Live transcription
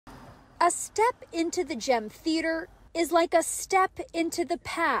A step into the Gem Theater is like a step into the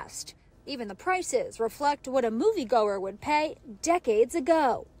past. Even the prices reflect what a moviegoer would pay decades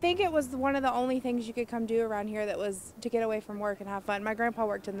ago. I think it was one of the only things you could come do around here that was to get away from work and have fun. My grandpa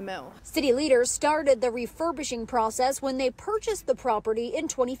worked in the mill. City leaders started the refurbishing process when they purchased the property in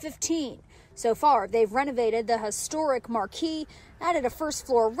 2015. So far, they've renovated the historic marquee, added a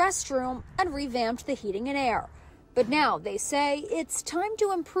first-floor restroom, and revamped the heating and air. But now they say it's time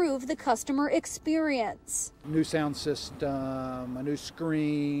to improve the customer experience. New sound system, a new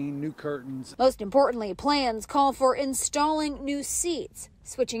screen, new curtains. Most importantly, plans call for installing new seats,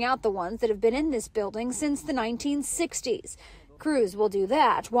 switching out the ones that have been in this building since the 1960s. Crews will do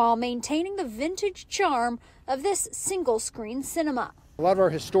that while maintaining the vintage charm of this single-screen cinema. A lot of our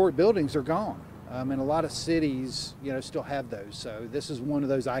historic buildings are gone. And a lot of cities, still have those. So this is one of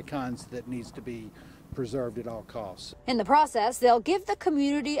those icons that needs to be preserved at all costs. In the process, they'll give the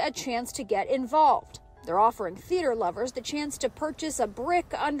community a chance to get involved. They're offering theater lovers the chance to purchase a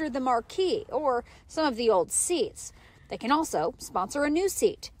brick under the marquee or some of the old seats. They can also sponsor a new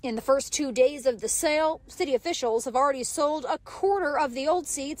seat. In the first 2 days of the sale, city officials have already sold a quarter of the old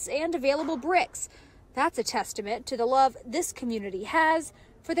seats and available bricks. That's a testament to the love this community has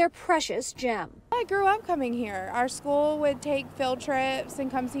for their precious gem. I grew up coming here. Our school would take field trips and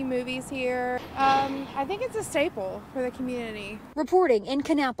come see movies here. I think it's a staple for the community. Reporting in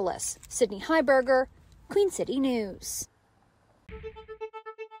Kannapolis, Sydney Heiberger, Queen City News.